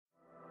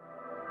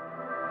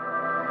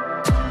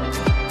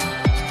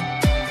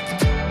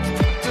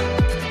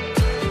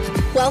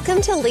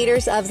Welcome to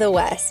Leaders of the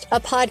West, a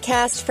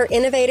podcast for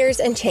innovators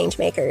and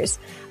changemakers.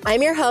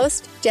 I'm your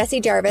host, Jessie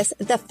Jarvis,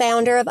 the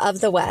founder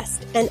of the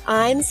West, and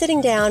I'm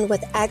sitting down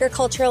with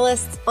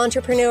agriculturalists,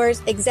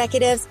 entrepreneurs,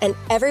 executives, and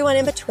everyone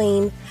in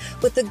between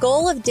with the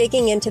goal of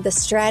digging into the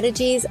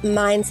strategies,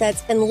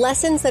 mindsets, and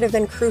lessons that have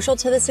been crucial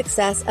to the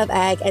success of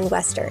ag and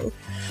Western.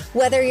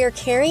 Whether you're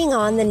carrying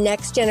on the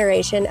next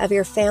generation of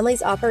your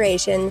family's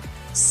operation,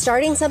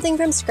 starting something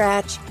from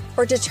scratch,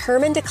 or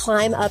determined to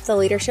climb up the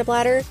leadership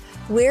ladder,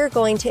 we're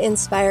going to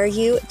inspire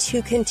you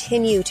to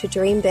continue to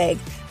dream big,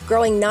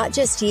 growing not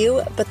just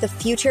you, but the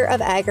future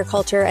of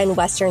agriculture and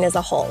Western as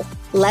a whole.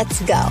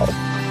 Let's go.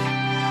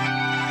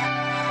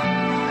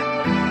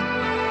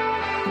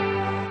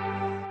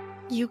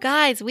 You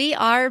guys, we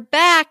are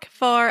back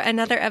for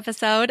another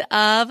episode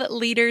of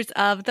Leaders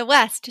of the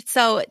West.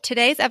 So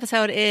today's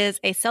episode is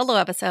a solo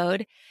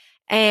episode,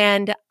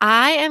 and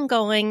I am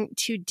going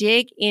to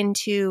dig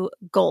into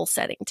goal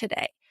setting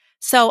today.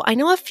 So I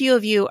know a few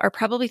of you are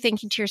probably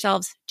thinking to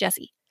yourselves,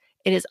 Jessie,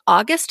 it is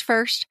August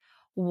 1st.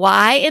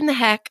 Why in the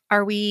heck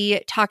are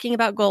we talking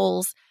about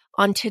goals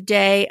on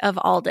today of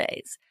all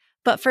days?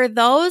 But for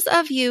those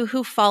of you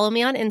who follow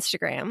me on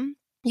Instagram,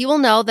 you will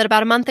know that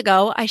about a month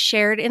ago, I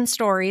shared in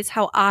stories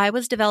how I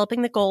was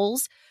developing the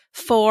goals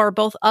for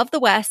both Of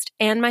the West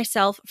and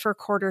myself for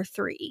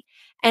Q3.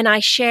 And I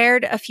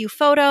shared a few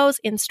photos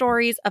in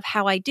stories of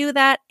how I do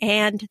that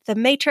and the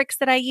matrix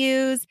that I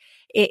use.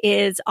 It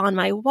is on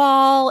my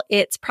wall.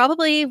 It's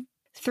probably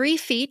 3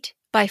 feet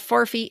by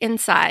 4 feet in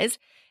size.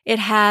 It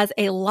has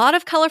a lot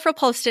of colorful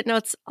Post-it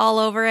notes all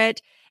over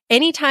it.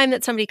 Anytime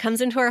that somebody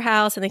comes into our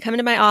house and they come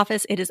into my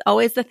office, it is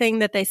always the thing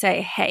that they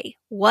say, hey,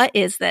 what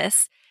is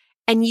this?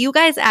 And you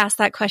guys asked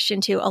that question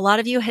too. A lot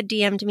of you had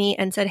DM'd me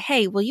and said,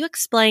 hey, will you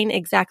explain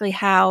exactly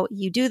how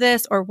you do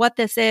this or what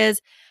this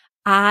is?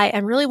 I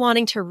am really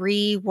wanting to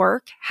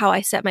rework how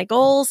I set my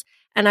goals,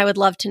 and I would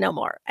love to know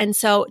more. And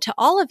so to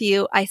all of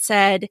you, I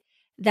said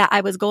that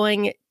I was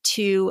going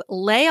to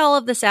lay all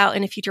of this out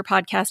in a future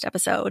podcast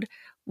episode.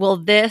 Well,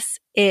 this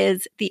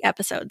is the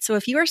episode. So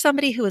if you are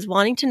somebody who is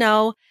wanting to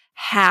know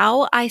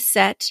how I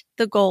set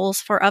the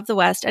goals for Of the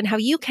West and how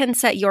you can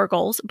set your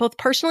goals, both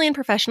personally and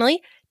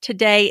professionally,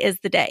 today is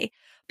the day.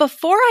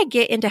 Before I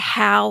get into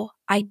how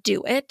I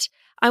do it,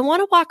 I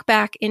want to walk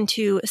back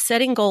into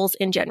setting goals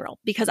in general,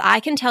 because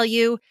I can tell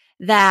you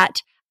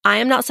that I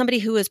am not somebody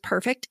who is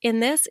perfect in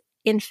this.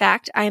 In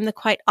fact, I am the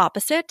quite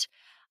opposite.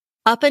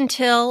 Up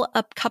until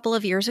a couple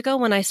of years ago,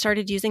 when I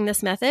started using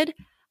this method,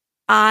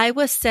 I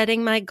was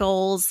setting my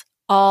goals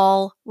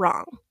all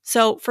wrong.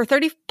 So for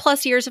 30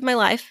 plus years of my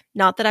life,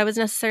 not that I was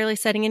necessarily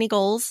setting any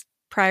goals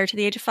prior to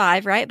the age of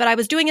 5, right? But I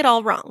was doing it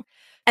all wrong.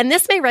 And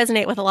this may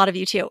resonate with a lot of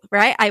you too,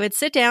 right? I would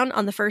sit down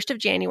on the 1st of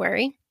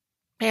January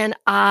and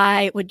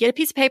I would get a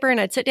piece of paper and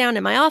I'd sit down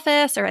in my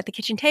office or at the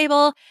kitchen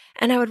table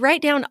and I would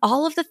write down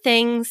all of the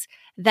things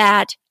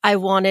that I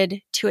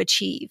wanted to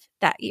achieve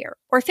that year,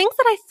 or things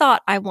that I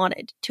thought I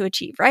wanted to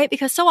achieve, right?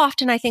 Because so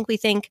often I think we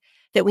think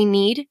that we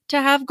need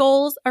to have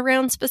goals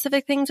around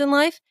specific things in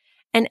life,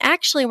 and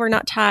actually we're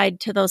not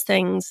tied to those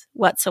things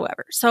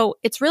whatsoever. So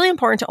it's really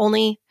important to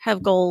only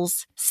have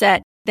goals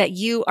set that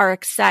you are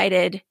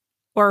excited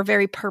or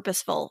very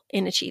purposeful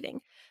in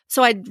achieving.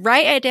 So I'd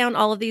write down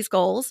all of these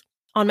goals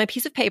on my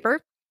piece of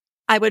paper.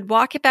 I would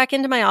walk it back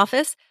into my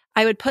office.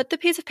 I would put the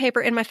piece of paper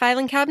in my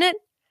filing cabinet.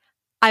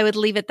 I would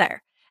leave it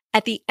there.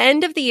 At the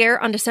end of the year,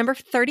 on December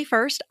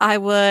 31st, I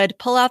would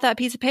pull out that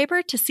piece of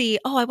paper to see,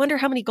 oh, I wonder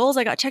how many goals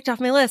I got checked off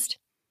my list.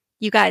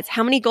 You guys,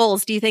 how many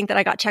goals do you think that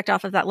I got checked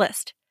off of that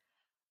list?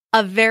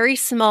 A very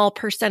small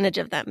percentage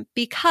of them,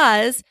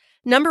 because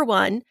number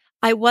one,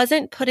 I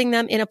wasn't putting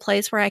them in a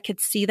place where I could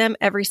see them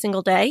every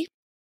single day,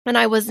 and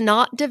I was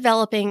not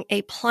developing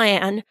a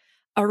plan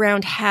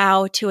around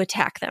how to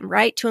attack them,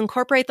 right? To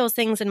incorporate those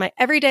things in my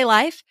everyday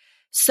life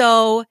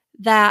so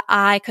that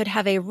I could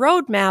have a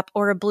roadmap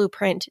or a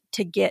blueprint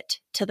to get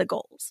to the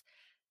goals.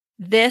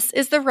 This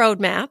is the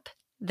roadmap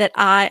that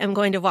I am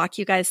going to walk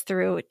you guys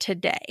through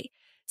today.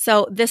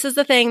 So this is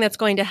the thing that's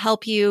going to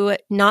help you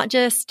not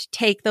just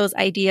take those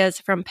ideas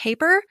from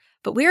paper,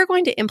 but we are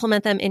going to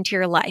implement them into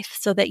your life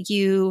so that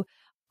you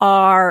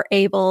are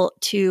able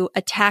to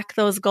attack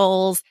those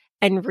goals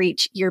and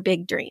reach your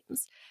big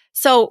dreams.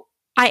 So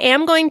I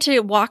am going to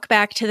walk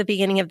back to the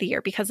beginning of the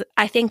year because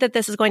I think that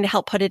this is going to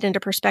help put it into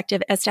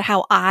perspective as to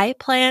how I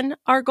plan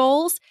our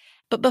goals.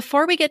 But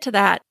before we get to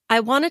that, I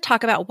want to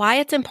talk about why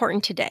it's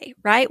important today,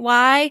 right?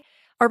 Why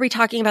are we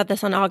talking about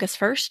this on August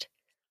 1st?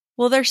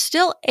 Well, there's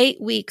still 8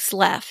 weeks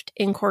left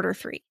in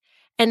Q3.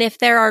 And if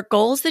there are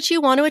goals that you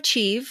want to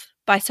achieve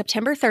by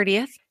September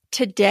 30th,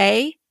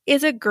 today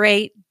is a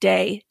great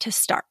day to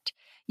start.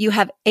 You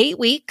have 8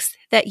 weeks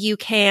that you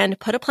can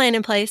put a plan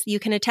in place, you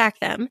can attack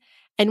them.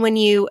 And when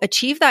you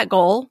achieve that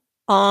goal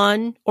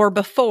on or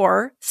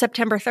before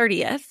September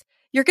 30th,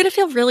 you're going to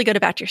feel really good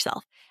about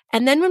yourself.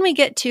 And then when we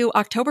get to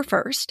October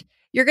 1st,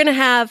 you're going to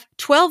have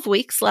 12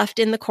 weeks left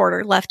in the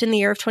quarter, left in the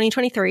year of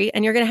 2023,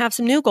 and you're going to have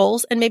some new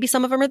goals. And maybe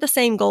some of them are the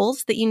same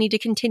goals that you need to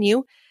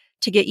continue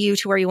to get you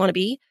to where you want to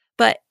be.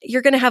 But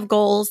you're going to have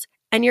goals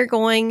and you're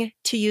going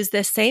to use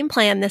this same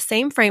plan, this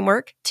same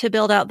framework to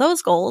build out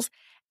those goals.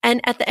 And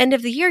at the end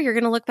of the year, you're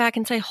going to look back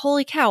and say,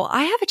 holy cow,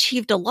 I have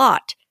achieved a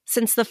lot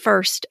since the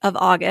 1st of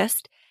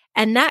August.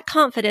 And that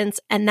confidence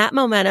and that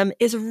momentum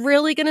is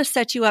really going to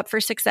set you up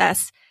for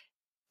success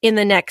in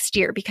the next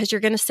year, because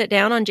you're going to sit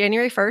down on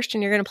January 1st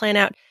and you're going to plan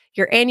out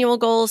your annual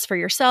goals for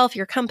yourself,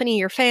 your company,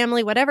 your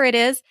family, whatever it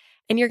is.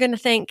 And you're going to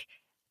think,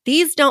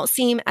 these don't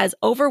seem as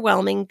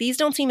overwhelming. These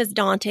don't seem as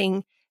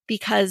daunting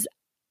because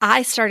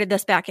I started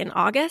this back in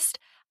August.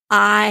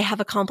 I have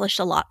accomplished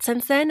a lot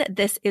since then.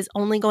 This is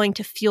only going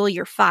to fuel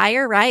your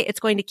fire, right? It's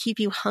going to keep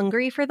you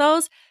hungry for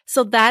those.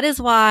 So that is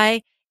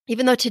why,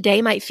 even though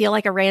today might feel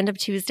like a random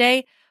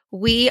Tuesday,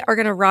 we are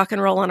going to rock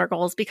and roll on our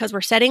goals, because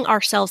we're setting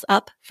ourselves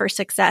up for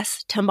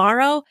success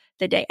tomorrow,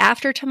 the day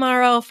after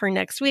tomorrow, for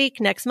next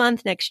week, next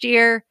month, next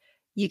year.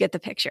 You get the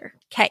picture.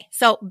 Okay,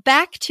 so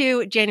back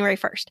to January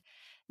 1st.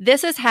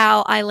 This is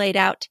how I laid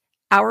out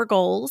our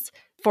goals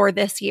for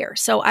this year.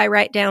 So I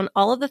write down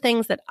all of the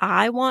things that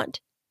I want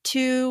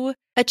to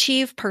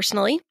achieve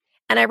personally,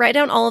 and I write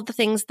down all of the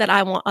things that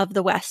I want of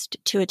the West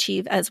to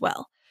achieve as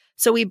well.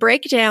 So we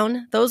break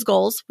down those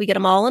goals, we get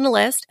them all in a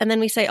list, and then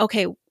we say,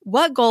 okay,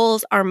 what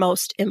goals are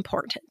most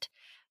important?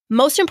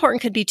 Most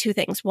important could be two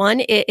things. One,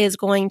 it is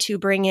going to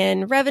bring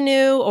in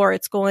revenue, or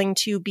it's going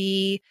to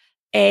be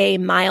a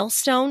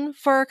milestone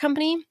for our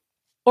company,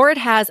 or it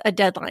has a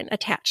deadline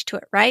attached to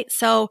it, right?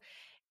 So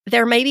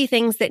there may be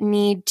things that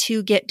need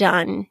to get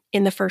done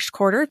in the first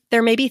quarter.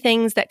 There may be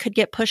things that could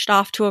get pushed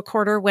off to a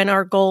quarter when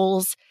our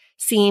goals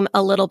seem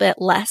a little bit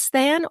less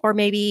than, or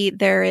maybe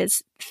there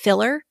is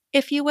filler,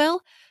 if you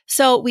will.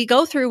 So we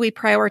go through, we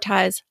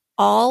prioritize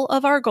all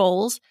of our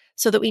goals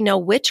so that we know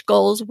which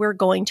goals we're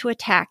going to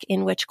attack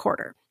in which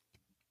quarter.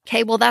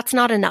 Okay, well, that's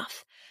not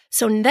enough.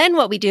 So then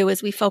what we do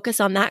is we focus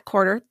on that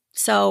quarter.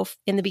 So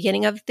in the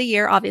beginning of the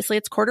year, obviously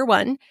it's quarter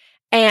one,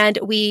 and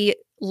we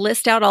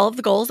list out all of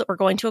the goals that we're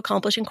going to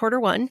accomplish in quarter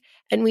one,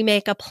 and we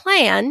make a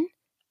plan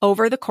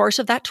over the course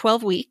of that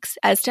 12 weeks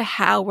as to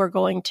how we're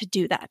going to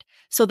do that.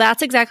 So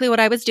that's exactly what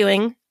I was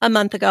doing a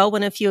month ago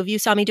when a few of you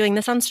saw me doing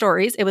this on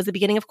stories. It was the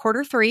beginning of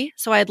quarter three.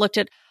 So I had looked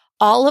at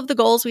all of the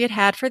goals we had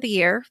had for the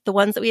year, the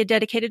ones that we had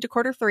dedicated to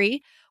quarter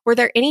three. Were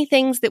there any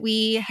things that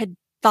we had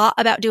thought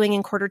about doing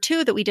in quarter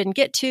two that we didn't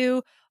get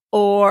to,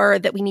 or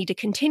that we need to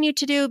continue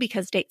to do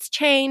because dates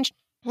changed?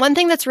 One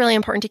thing that's really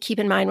important to keep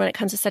in mind when it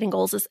comes to setting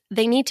goals is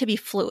they need to be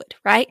fluid,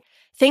 right?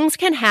 Things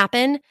can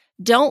happen.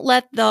 Don't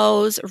let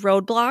those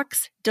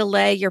roadblocks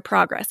delay your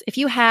progress. If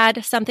you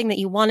had something that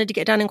you wanted to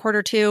get done in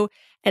quarter two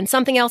and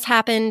something else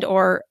happened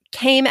or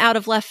came out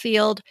of left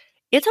field,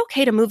 it's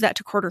okay to move that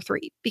to quarter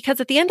three,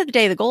 because at the end of the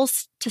day, the goal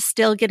is to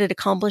still get it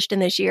accomplished in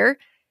this year.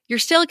 You're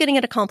still getting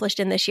it accomplished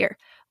in this year.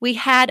 We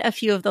had a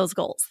few of those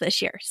goals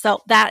this year.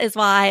 So that is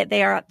why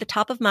they are at the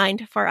top of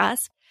mind for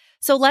us.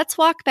 So let's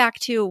walk back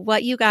to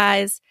what you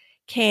guys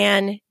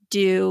can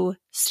do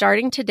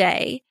starting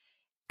today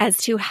as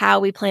to how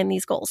we plan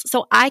these goals.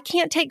 So I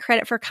can't take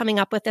credit for coming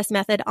up with this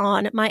method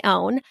on my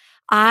own.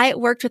 I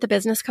worked with a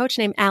business coach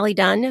named Allie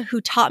Dunn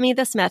who taught me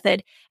this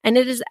method, and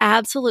it has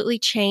absolutely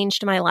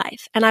changed my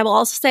life. And I will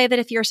also say that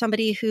if you're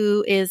somebody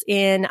who is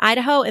in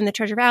Idaho, in the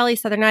Treasure Valley,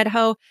 Southern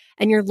Idaho,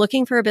 and you're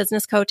looking for a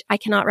business coach, I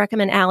cannot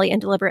recommend Allie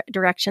and Deliberate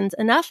Directions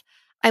enough.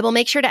 I will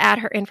make sure to add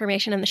her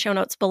information in the show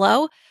notes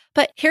below.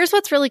 But here's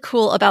what's really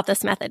cool about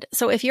this method.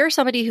 So if you're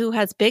somebody who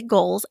has big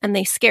goals and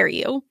they scare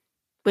you,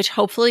 which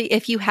hopefully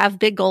if you have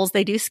big goals,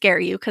 they do scare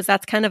you, because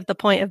that's kind of the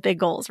point of big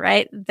goals,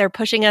 right? They're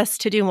pushing us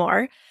to do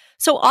more.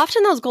 So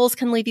often those goals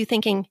can leave you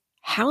thinking,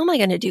 how am I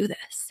going to do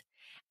this?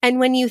 And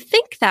when you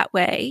think that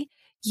way,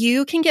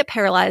 you can get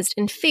paralyzed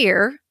in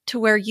fear to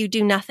where you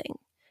do nothing.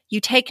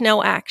 You take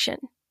no action.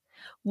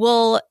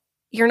 Well,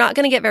 you're not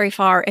going to get very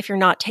far if you're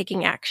not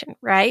taking action,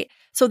 right?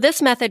 So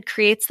this method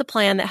creates the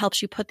plan that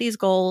helps you put these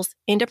goals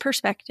into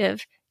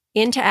perspective,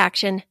 into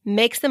action,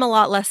 makes them a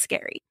lot less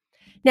scary.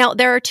 Now,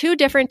 there are two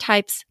different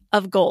types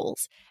of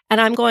goals,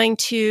 and I'm going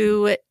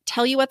to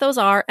tell you what those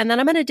are, and then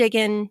I'm going to dig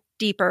in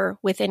deeper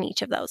within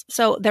each of those.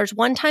 So there's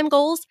one-time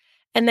goals,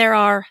 and there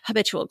are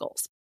habitual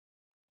goals.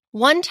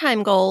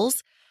 One-time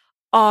goals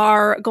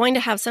are going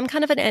to have some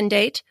kind of an end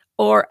date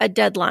or a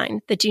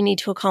deadline that you need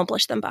to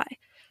accomplish them by.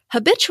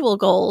 Habitual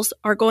goals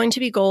are going to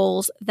be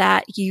goals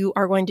that you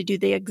are going to do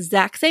the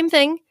exact same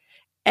thing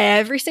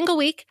every single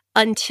week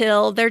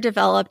until they're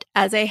developed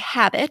as a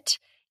habit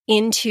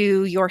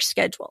into your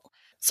schedule.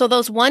 So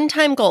those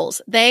one-time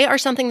goals, they are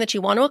something that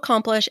you want to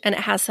accomplish, and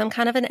it has some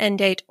kind of an end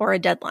date or a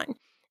deadline.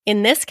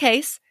 In this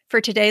case,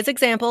 for today's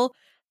example,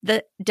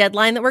 the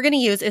deadline that we're going to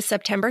use is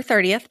September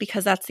 30th,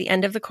 because that's the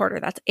end of the quarter.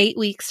 That's 8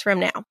 weeks from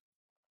now.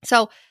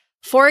 So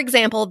for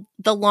example,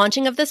 the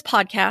launching of this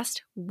podcast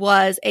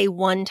was a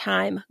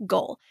one-time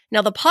goal.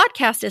 Now, the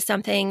podcast is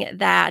something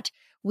that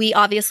we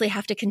obviously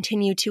have to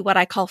continue to what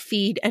I call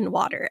feed and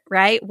water,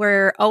 right?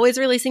 We're always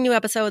releasing new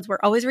episodes. We're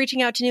always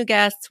reaching out to new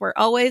guests. We're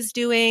always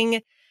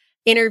doing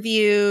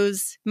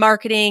interviews,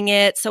 marketing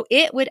it. So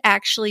it would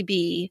actually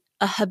be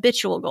a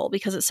habitual goal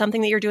because it's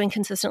something that you're doing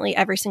consistently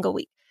every single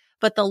week.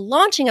 But the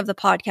launching of the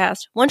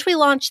podcast, once we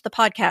launched the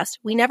podcast,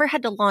 we never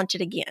had to launch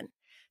it again.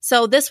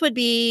 So this would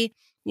be,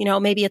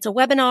 maybe it's a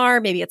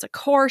webinar, maybe it's a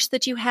course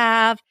that you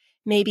have,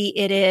 maybe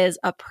it is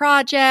a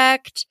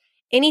project,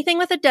 anything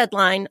with a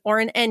deadline or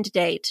an end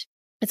date.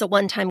 It's a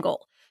one-time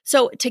goal.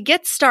 So to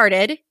get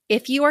started,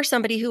 if you are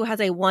somebody who has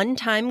a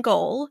one-time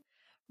goal,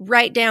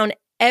 write down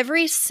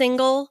every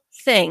single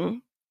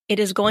thing it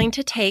is going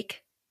to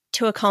take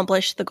to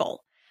accomplish the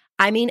goal.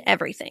 I mean,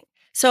 everything.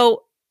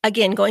 So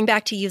again, going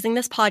back to using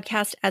this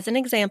podcast as an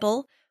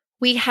example,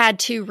 we had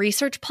to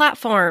research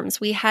platforms.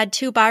 We had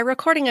to buy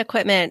recording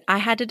equipment. I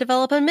had to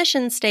develop a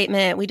mission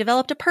statement. We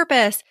developed a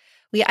purpose.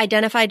 We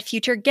identified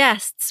future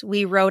guests.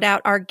 We wrote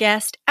out our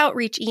guest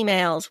outreach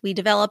emails. We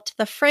developed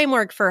the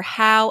framework for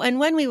how and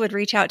when we would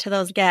reach out to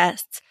those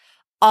guests.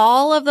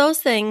 All of those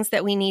things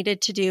that we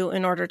needed to do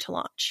in order to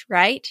launch,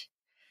 right?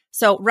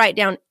 So write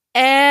down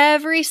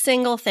every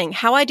single thing.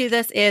 How I do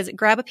this is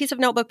grab a piece of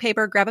notebook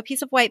paper, grab a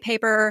piece of white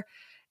paper,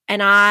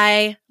 and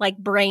I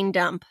brain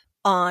dump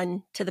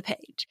on to the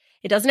page.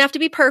 It doesn't have to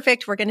be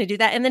perfect. We're going to do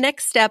that in the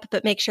next step,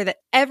 but make sure that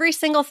every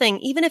single thing,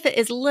 even if it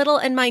is little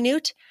and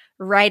minute,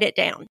 write it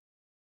down.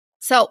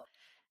 So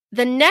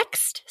the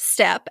next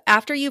step,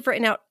 after you've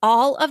written out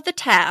all of the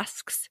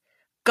tasks,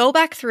 go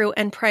back through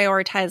and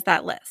prioritize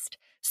that list.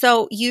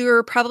 So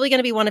you're probably going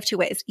to be one of two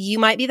ways. You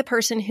might be the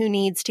person who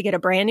needs to get a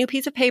brand new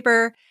piece of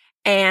paper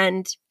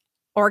and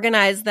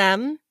organize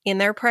them in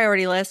their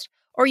priority list,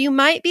 or you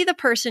might be the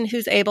person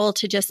who's able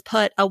to just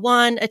put a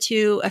 1, a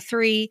 2, a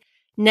 3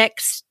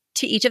 next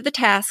to each of the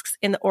tasks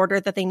in the order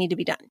that they need to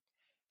be done.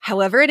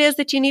 However it is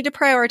that you need to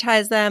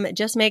prioritize them,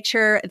 just make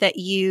sure that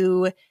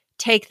you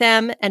take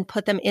them and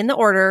put them in the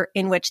order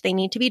in which they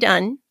need to be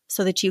done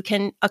so that you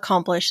can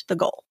accomplish the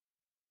goal.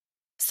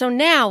 So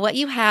now what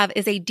you have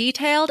is a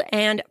detailed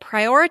and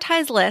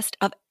prioritized list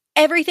of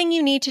everything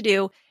you need to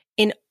do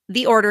in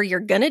the order you're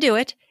going to do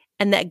it,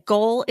 and that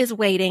goal is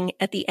waiting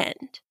at the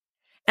end.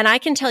 And I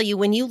can tell you,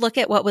 when you look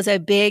at what was a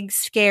big,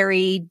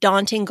 scary,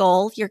 daunting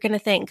goal, you're going to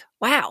think,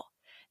 wow,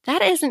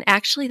 that isn't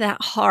actually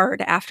that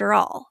hard after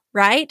all,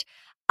 right?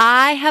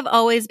 I have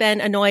always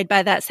been annoyed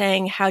by that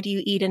saying, how do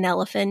you eat an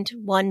elephant?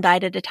 One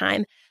bite at a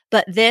time.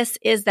 But this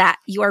is that.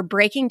 You are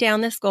breaking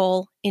down this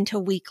goal into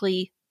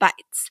weekly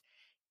bites.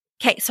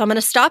 Okay, so I'm going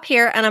to stop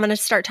here and I'm going to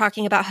start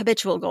talking about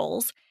habitual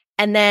goals.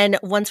 And then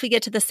once we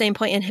get to the same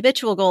point in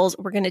habitual goals,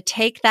 we're going to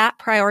take that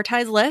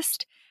prioritized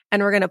list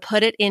and we're going to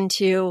put it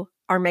into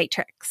our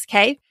matrix,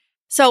 okay?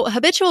 So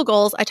habitual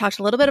goals, I talked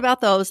a little bit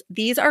about those.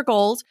 These are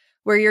goals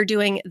where you're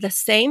doing the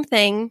same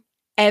thing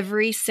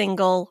every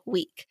single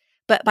week.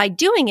 But by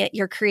doing it,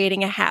 you're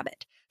creating a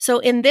habit. So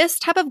in this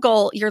type of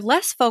goal, you're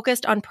less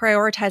focused on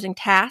prioritizing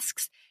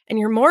tasks and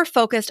you're more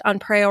focused on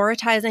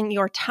prioritizing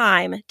your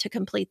time to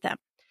complete them.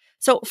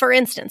 So for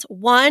instance,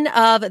 one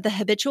of the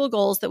habitual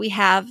goals that we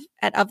have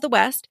at Of the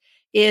West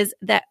is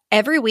that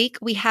every week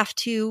we have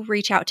to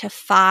reach out to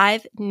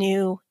 5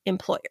 new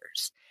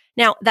employers.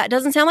 Now, that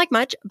doesn't sound like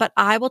much, but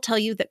I will tell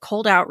you that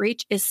cold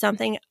outreach is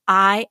something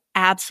I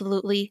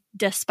absolutely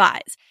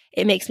despise.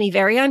 It makes me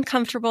very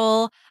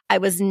uncomfortable. I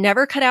was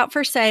never cut out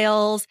for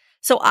sales.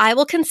 So I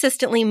will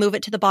consistently move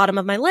it to the bottom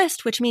of my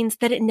list, which means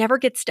that it never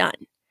gets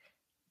done.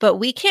 But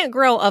we can't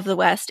grow Of the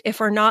West if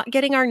we're not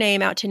getting our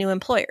name out to new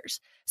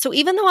employers. So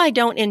even though I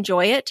don't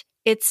enjoy it,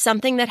 it's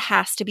something that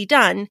has to be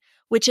done,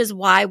 which is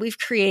why we've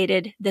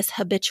created this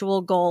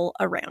habitual goal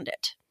around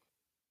it.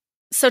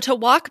 So to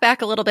walk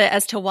back a little bit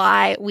as to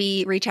why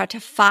we reach out to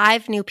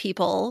 5 new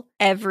people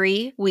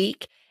every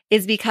week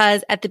is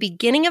because at the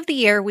beginning of the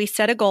year, we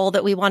set a goal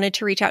that we wanted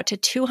to reach out to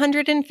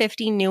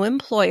 250 new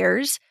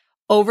employers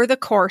over the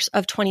course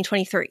of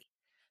 2023.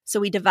 So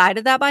we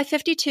divided that by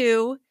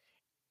 52.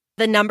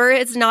 The number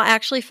is not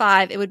actually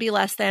 5. It would be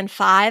less than.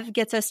 5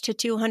 gets us to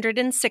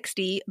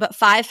 260, but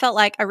 5 felt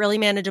like a really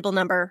manageable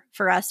number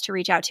for us to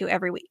reach out to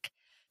every week.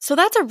 So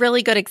that's a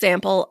really good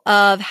example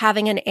of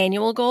having an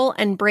annual goal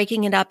and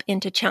breaking it up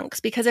into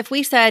chunks. Because if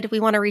we said we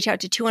want to reach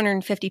out to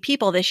 250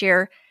 people this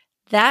year,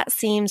 that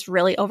seems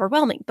really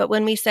overwhelming. But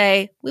when we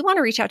say we want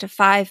to reach out to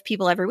 5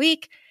 people every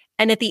week,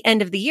 and at the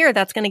end of the year,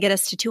 that's going to get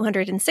us to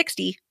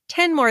 260,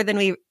 10 more than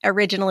we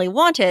originally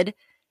wanted,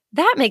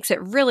 that makes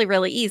it really,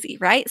 really easy,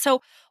 right?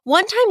 So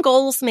one-time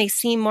goals may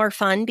seem more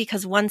fun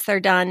because once they're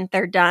done,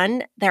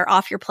 they're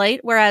off your plate.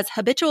 Whereas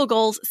habitual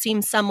goals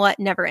seem somewhat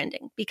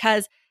never-ending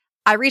because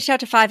I reached out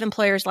to 5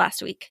 employers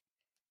last week.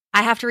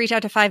 I have to reach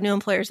out to 5 new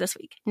employers this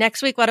week.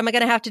 Next week, what am I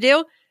going to have to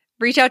do?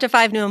 Reach out to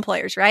 5 new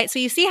employers, right? So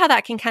you see how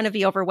that can kind of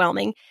be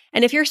overwhelming.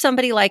 And if you're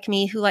somebody like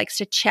me who likes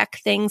to check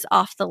things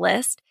off the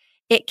list,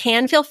 it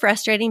can feel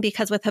frustrating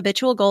because with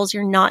habitual goals,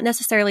 you're not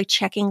necessarily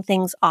checking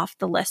things off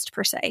the list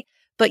per se,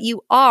 but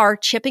you are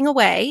chipping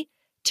away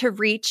to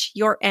reach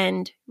your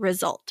end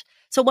result.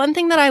 So one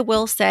thing that I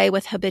will say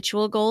with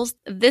habitual goals,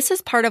 this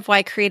is part of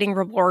why creating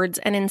rewards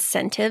and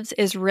incentives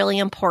is really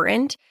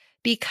important,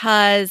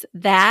 because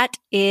that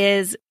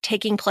is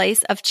taking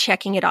place of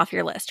checking it off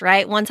your list,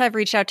 right? Once I've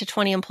reached out to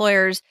 20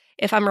 employers,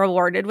 if I'm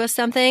rewarded with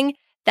something,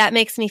 that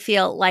makes me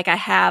feel like I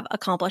have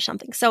accomplished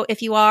something. So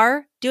if you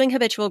are doing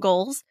habitual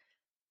goals,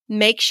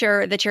 make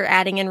sure that you're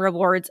adding in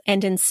rewards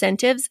and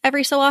incentives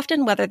every so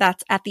often, whether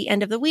that's at the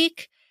end of the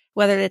week,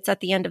 whether it's at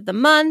the end of the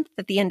month,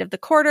 at the end of the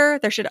quarter.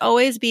 There should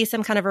always be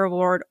some kind of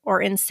reward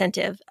or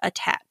incentive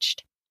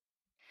attached.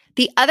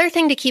 The other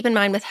thing to keep in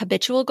mind with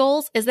habitual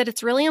goals is that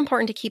it's really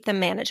important to keep them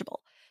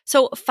manageable.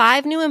 So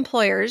 5 new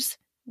employers,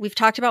 we've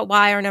talked about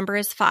why our number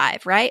is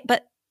 5, right?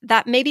 But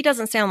that maybe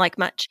doesn't sound like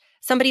much.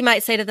 Somebody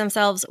might say to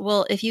themselves,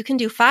 well, if you can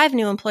do 5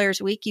 new employers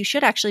a week, you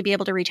should actually be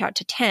able to reach out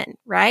to 10,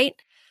 right?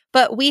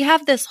 But we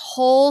have this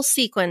whole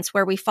sequence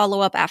where we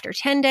follow up after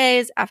 10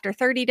 days, after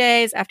 30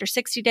 days, after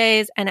 60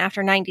 days, and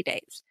after 90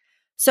 days.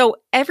 So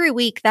every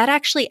week, that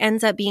actually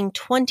ends up being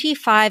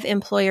 25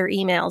 employer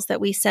emails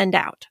that we send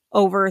out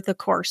over the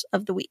course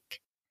of the week.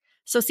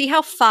 So see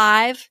how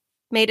 5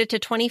 made it to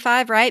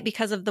 25, right?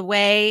 Because of the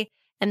way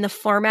and the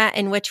format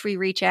in which we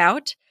reach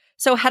out.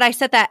 So had I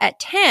set that at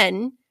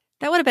 10,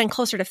 that would have been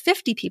closer to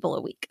 50 people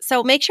a week.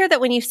 So make sure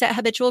that when you set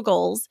habitual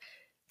goals,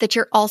 that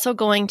you're also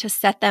going to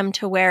set them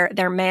to where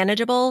they're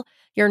manageable.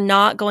 You're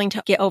not going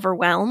to get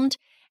overwhelmed.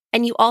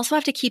 And you also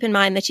have to keep in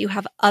mind that you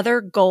have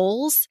other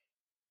goals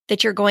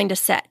that you're going to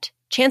set.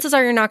 Chances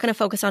are you're not going to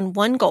focus on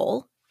one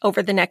goal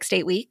over the next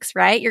 8 weeks,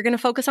 right? You're going to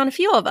focus on a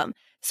few of them.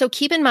 So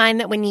keep in mind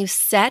that when you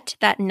set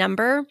that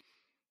number,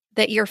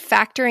 that you're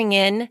factoring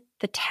in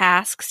the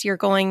tasks you're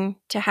going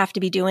to have to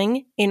be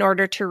doing in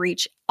order to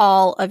reach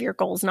all of your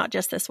goals, not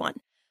just this one.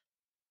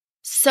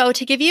 So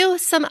to give you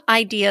some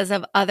ideas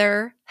of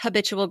other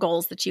habitual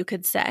goals that you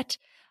could set,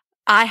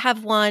 I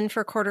have one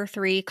for quarter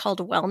 3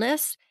 called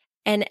wellness.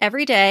 And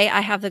every day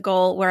I have the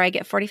goal where I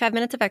get 45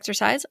 minutes of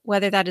exercise,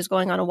 whether that is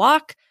going on a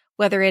walk,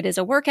 whether it is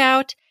a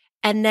workout.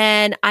 And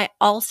then I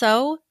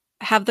also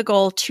have the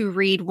goal to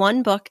read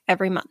 1 book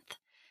every month.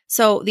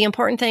 So the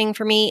important thing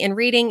for me in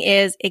reading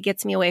is it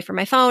gets me away from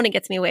my phone, it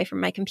gets me away from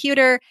my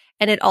computer,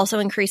 and it also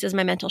increases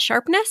my mental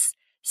sharpness.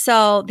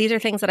 So these are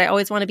things that I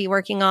always want to be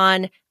working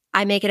on.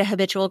 I make it a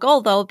habitual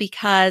goal though,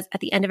 because at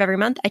the end of every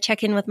month, I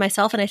check in with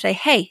myself and I say,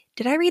 hey,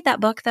 did I read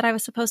that book that I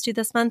was supposed to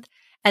this month?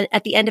 And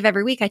at the end of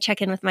every week, I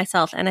check in with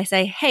myself and I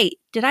say, hey,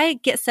 did I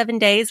get 7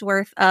 days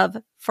worth of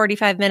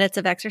 45 minutes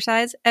of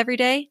exercise every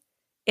day?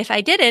 If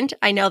I didn't,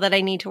 I know that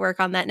I need to work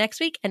on that next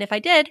week. And if I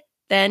did,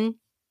 then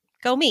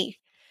go me.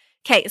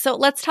 Okay, so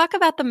let's talk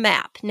about the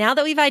map. Now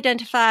that we've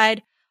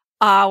identified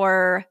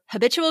our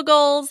habitual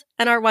goals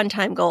and our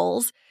one-time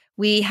goals,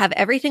 we have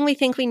everything we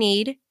think we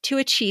need to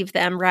achieve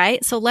them,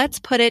 right? So let's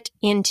put it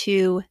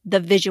into the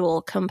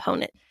visual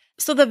component.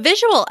 So the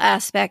visual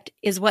aspect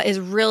is what is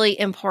really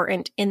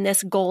important in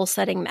this goal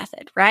setting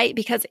method, right?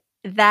 Because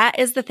that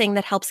is the thing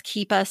that helps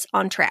keep us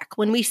on track.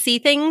 When we see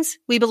things,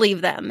 we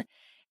believe them.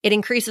 It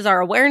increases our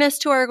awareness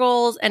to our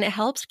goals and it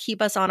helps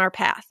keep us on our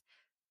path.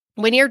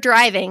 When you're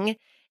driving,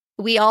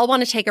 we all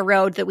want to take a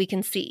road that we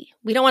can see.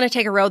 We don't want to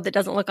take a road that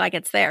doesn't look like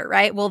it's there,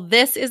 right? Well,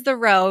 this is the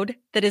road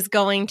that is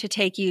going to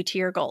take you to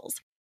your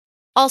goals.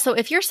 Also,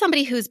 if you're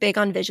somebody who's big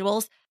on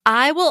visuals,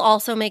 I will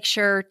also make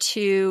sure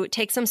to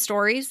take some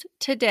stories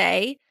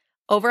today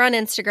over on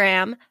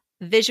Instagram,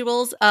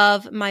 visuals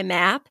of my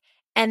map,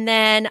 and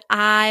then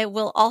I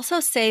will also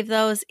save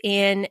those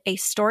in a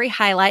story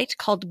highlight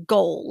called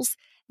Goals.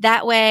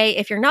 That way,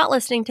 if you're not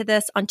listening to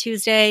this on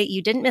Tuesday,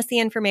 you didn't miss the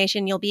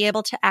information, you'll be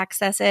able to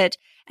access it.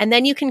 And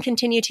then you can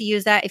continue to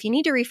use that if you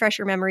need to refresh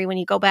your memory when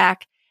you go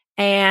back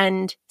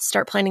and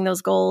start planning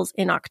those goals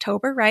in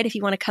October, right? If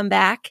you want to come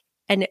back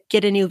and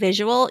get a new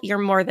visual, you're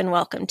more than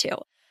welcome to.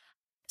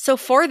 So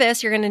for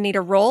this, you're going to need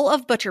a roll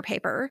of butcher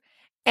paper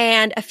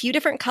and a few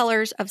different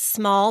colors of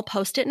small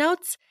Post-it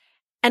notes.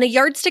 And a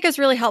yardstick is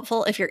really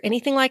helpful if you're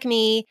anything like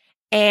me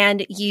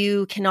and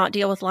you cannot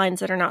deal with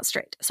lines that are not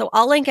straight. So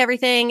I'll link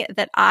everything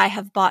that I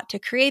have bought to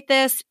create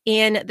this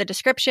in the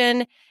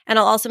description. And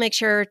I'll also make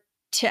sure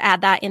to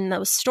add that in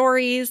those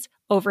stories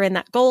over in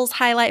that goals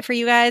highlight for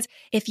you guys.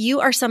 If you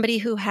are somebody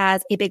who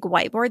has a big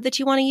whiteboard that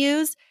you want to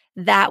use,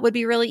 that would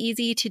be really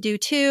easy to do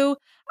too.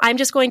 I'm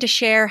just going to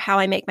share how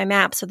I make my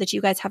map so that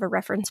you guys have a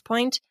reference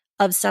point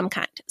of some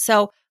kind.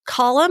 So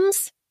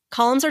columns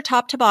are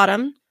top to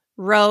bottom.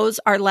 Rows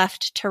are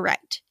left to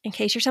right. In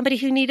case you're somebody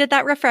who needed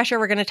that refresher,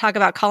 we're going to talk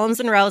about columns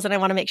and rows, and I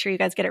want to make sure you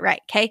guys get it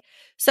right, okay?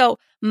 So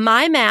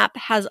my map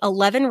has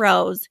 11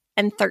 rows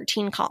and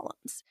 13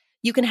 columns.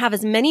 You can have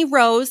as many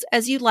rows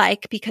as you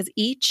like because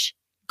each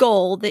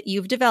goal that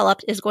you've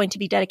developed is going to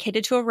be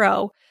dedicated to a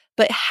row,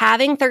 but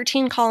having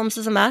 13 columns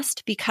is a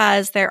must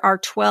because there are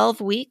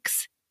 12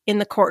 weeks in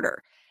the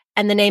quarter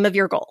and the name of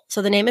your goal.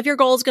 So the name of your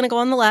goal is going to go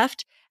on the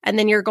left, and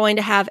then you're going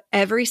to have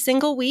every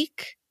single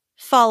week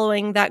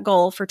following that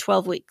goal for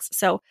 12 weeks.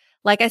 So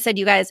like I said,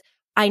 you guys,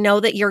 I know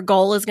that your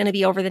goal is going to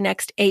be over the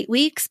next 8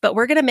 weeks, but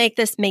we're going to make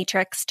this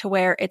matrix to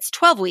where it's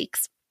 12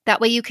 weeks.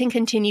 That way you can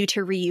continue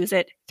to reuse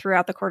it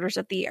throughout the quarters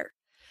of the year.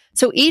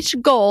 So each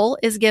goal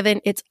is given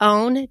its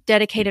own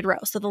dedicated row.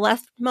 So the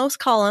leftmost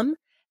column,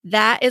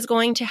 that is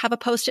going to have a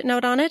Post-it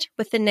note on it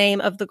with the name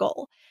of the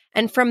goal.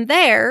 And from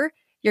there,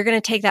 you're going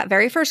to take that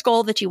very first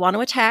goal that you want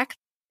to attack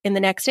in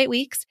the next 8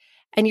 weeks,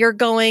 and you're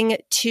going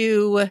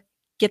to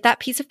get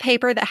that piece of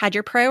paper that had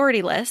your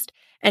priority list.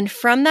 And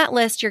from that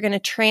list, you're going to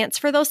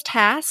transfer those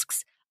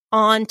tasks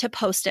onto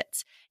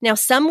Post-its. Now,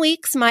 some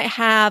weeks might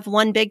have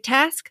one big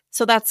task,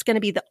 so that's going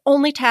to be the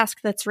only task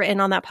that's written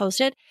on that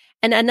Post-it.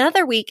 And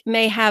another week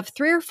may have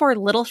 3 or 4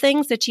 little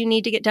things that you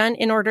need to get done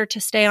in order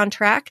to stay on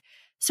track.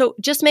 So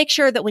just make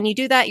sure that when you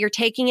do that, you're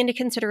taking into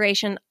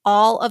consideration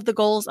all of the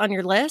goals on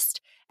your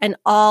list and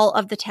all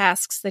of the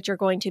tasks that you're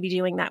going to be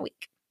doing that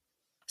week.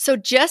 So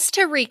just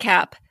to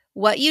recap,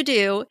 what you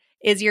do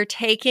is you're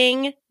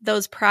taking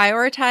those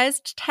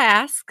prioritized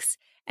tasks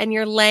and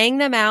you're laying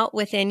them out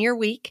within your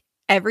week,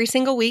 every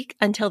single week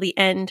until the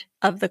end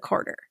of the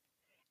quarter.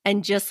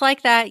 And just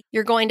like that,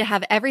 you're going to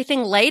have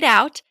everything laid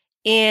out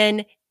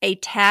in a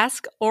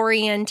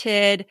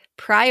task-oriented,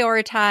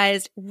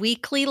 prioritized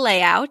weekly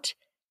layout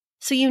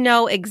so you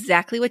know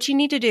exactly what you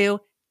need to do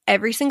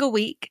every single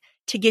week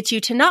to get you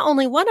to not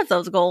only one of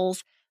those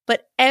goals,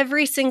 but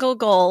every single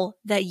goal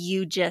that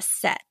you just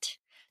set.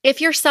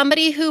 If you're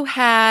somebody who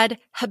had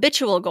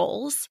habitual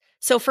goals,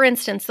 so for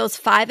instance, those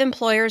 5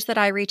 employers that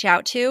I reach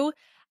out to,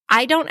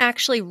 I don't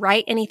actually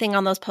write anything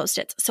on those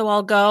Post-its.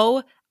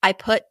 So I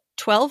put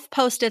 12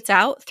 Post-its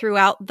out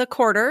throughout the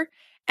quarter,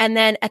 and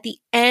then at the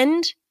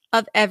end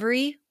of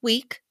every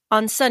week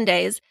on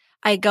Sundays,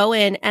 I go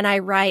in and I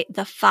write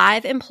the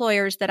 5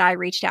 employers that I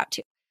reached out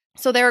to.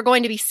 So there are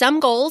going to be some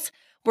goals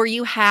where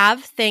you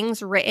have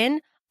things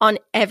written on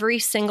every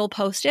single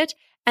Post-it,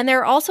 and there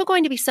are also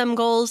going to be some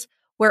goals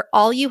where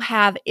all you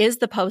have is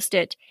the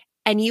Post-it,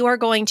 and you are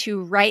going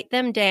to write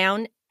them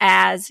down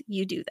as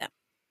you do them.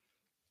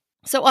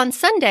 So on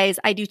Sundays,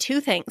 I do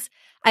 2 things.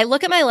 I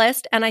look at my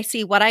list and I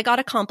see what I got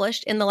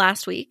accomplished in the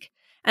last week,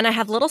 and I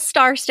have little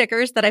star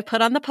stickers that I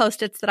put on the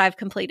Post-its that I've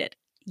completed.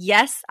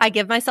 Yes, I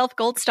give myself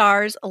gold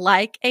stars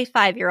like a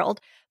 5-year-old,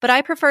 but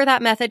I prefer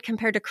that method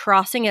compared to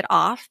crossing it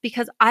off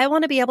because I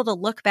want to be able to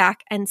look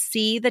back and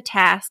see the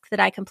task that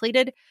I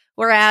completed,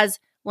 whereas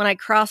when I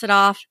cross it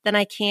off, then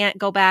I can't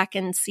go back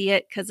and see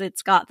it because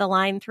it's got the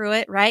line through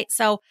it, right?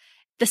 So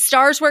the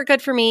stars work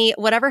good for me.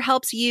 Whatever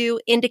helps you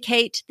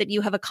indicate that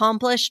you have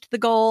accomplished the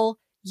goal,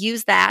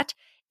 use that.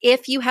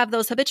 If you have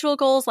those habitual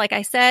goals, like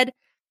I said,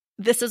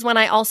 this is when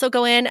I also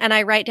go in and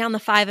I write down the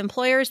 5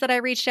 employers that I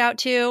reached out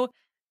to.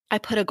 I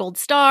put a gold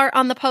star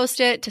on the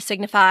Post-it to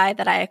signify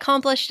that I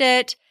accomplished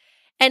it.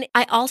 And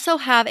I also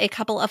have a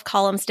couple of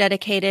columns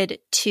dedicated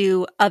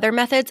to other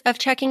methods of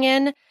checking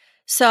in.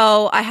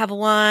 So I have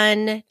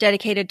one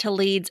dedicated to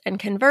leads and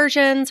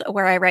conversions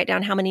where I write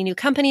down how many new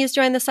companies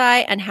joined the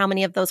site and how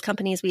many of those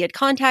companies we had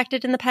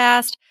contacted in the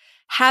past.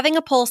 Having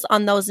a pulse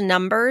on those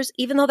numbers,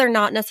 even though they're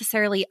not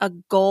necessarily a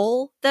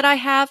goal that I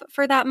have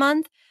for that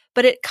month,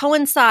 but it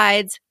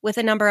coincides with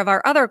a number of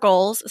our other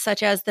goals,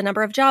 such as the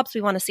number of jobs we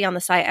want to see on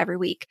the site every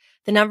week,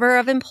 the number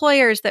of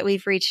employers that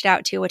we've reached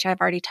out to, which I've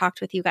already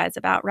talked with you guys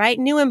about, right?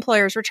 New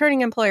employers,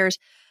 returning employers.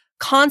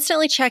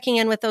 Constantly checking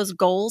in with those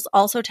goals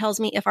also tells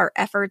me if our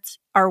efforts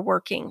are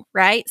working,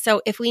 right?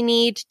 So if we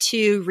need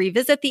to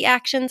revisit the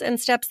actions and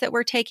steps that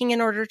we're taking in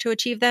order to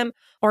achieve them,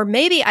 or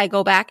maybe I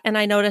go back and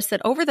I notice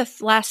that over the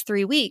last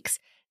 3 weeks,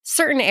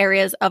 certain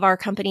areas of our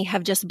company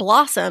have just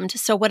blossomed.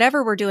 So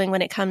whatever we're doing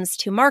when it comes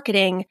to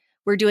marketing,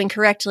 we're doing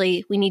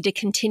correctly. We need to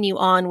continue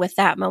on with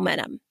that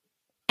momentum.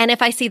 And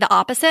if I see the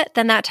opposite,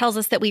 then that tells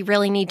us that we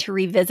really need to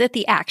revisit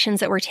the actions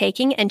that we're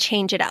taking and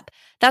change it up.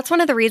 That's one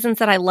of the reasons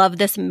that I love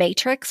this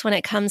matrix when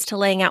it comes to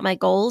laying out my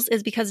goals,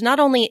 is because not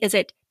only is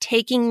it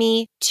taking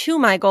me to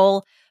my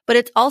goal, but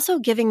it's also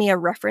giving me a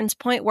reference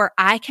point where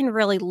I can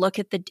really look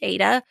at the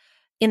data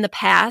in the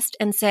past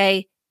and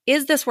say,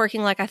 is this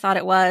working like I thought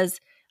it was?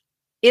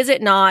 Is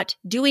it not?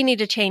 Do we need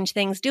to change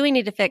things? Do we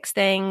need to fix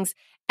things?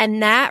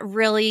 And that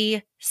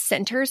really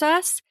centers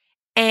us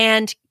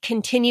and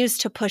continues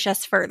to push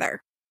us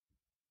further.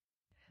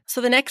 So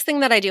the next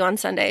thing that I do on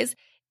Sundays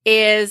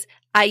is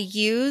I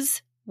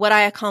use what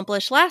I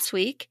accomplished last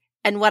week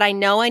and what I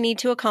know I need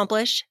to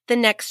accomplish the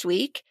next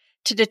week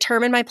to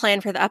determine my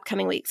plan for the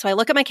upcoming week. So I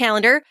look at my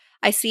calendar,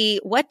 I see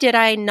what did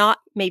I not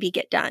maybe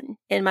get done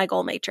in my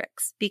goal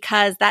matrix,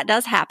 because that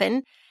does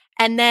happen.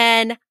 And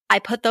then I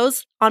put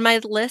those on my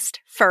list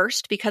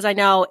first because I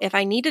know if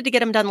I needed to get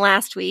them done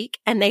last week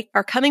and they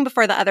are coming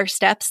before the other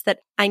steps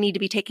that I need to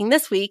be taking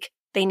this week,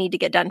 they need to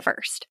get done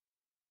first.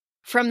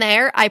 From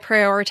there, I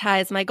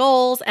prioritize my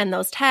goals and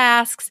those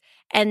tasks.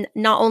 And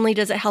not only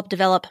does it help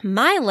develop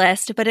my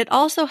list, but it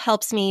also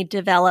helps me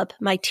develop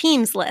my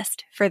team's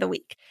list for the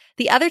week.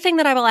 The other thing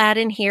that I will add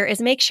in here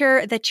is make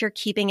sure that you're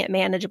keeping it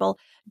manageable.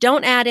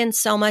 Don't add in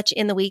so much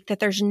in the week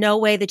that there's no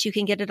way that you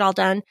can get it all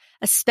done,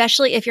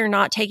 especially if you're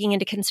not taking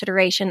into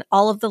consideration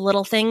all of the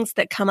little things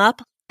that come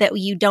up that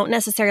you don't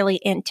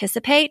necessarily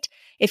anticipate.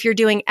 If you're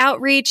doing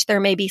outreach, there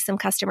may be some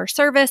customer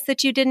service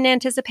that you didn't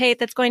anticipate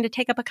that's going to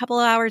take up a couple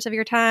of hours of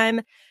your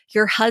time.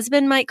 Your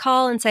husband might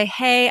call and say,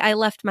 hey, I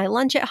left my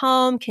lunch at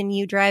home. Can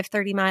you drive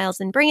 30 miles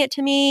and bring it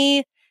to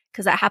me?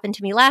 Because that happened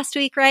to me last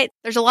week, right?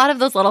 There's a lot of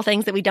those little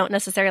things that we don't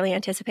necessarily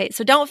anticipate.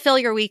 So don't fill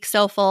your week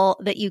so full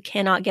that you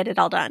cannot get it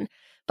all done.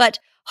 But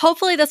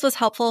hopefully this was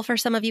helpful for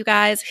some of you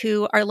guys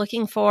who are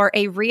looking for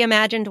a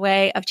reimagined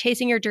way of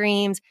chasing your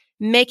dreams,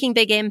 making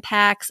big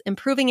impacts,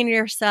 improving in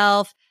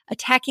yourself,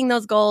 attacking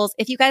those goals.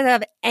 If you guys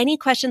have any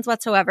questions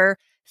whatsoever,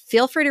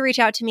 feel free to reach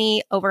out to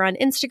me over on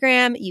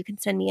Instagram. You can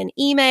send me an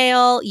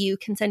email. You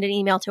can send an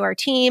email to our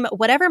team,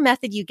 whatever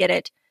method you get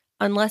it,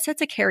 unless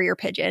it's a carrier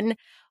pigeon.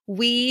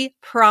 We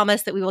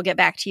promise that we will get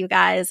back to you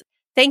guys.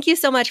 Thank you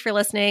so much for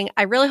listening.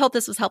 I really hope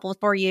this was helpful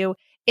for you.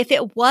 If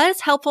it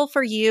was helpful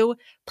for you,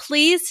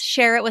 please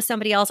share it with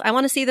somebody else. I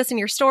want to see this in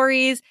your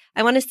stories.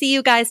 I want to see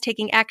you guys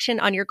taking action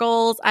on your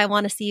goals. I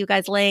want to see you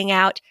guys laying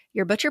out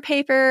your butcher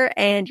paper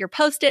and your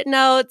Post-it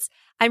notes.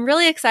 I'm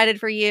really excited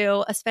for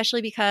you,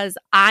 especially because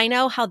I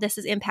know how this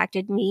has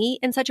impacted me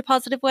in such a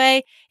positive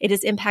way. It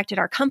has impacted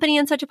our company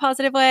in such a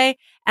positive way,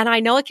 and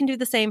I know it can do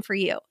the same for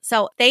you.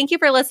 So thank you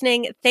for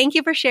listening. Thank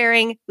you for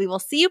sharing. We will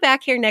see you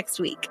back here next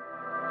week.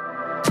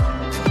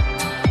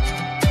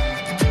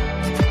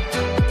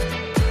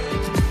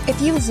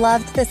 If you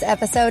loved this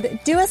episode,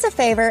 do us a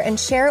favor and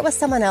share it with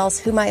someone else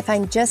who might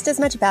find just as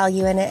much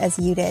value in it as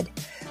you did.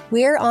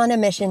 We're on a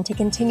mission to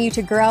continue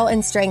to grow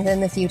and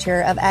strengthen the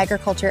future of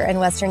agriculture and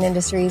Western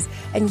industries,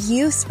 and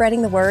you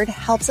spreading the word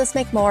helps us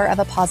make more of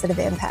a positive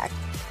impact.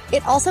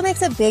 It also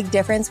makes a big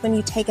difference when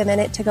you take a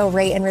minute to go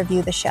rate and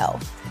review the show.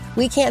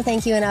 We can't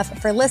thank you enough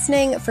for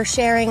listening, for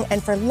sharing,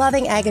 and for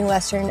loving Ag and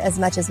Western as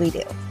much as we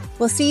do.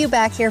 We'll see you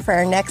back here for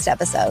our next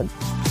episode.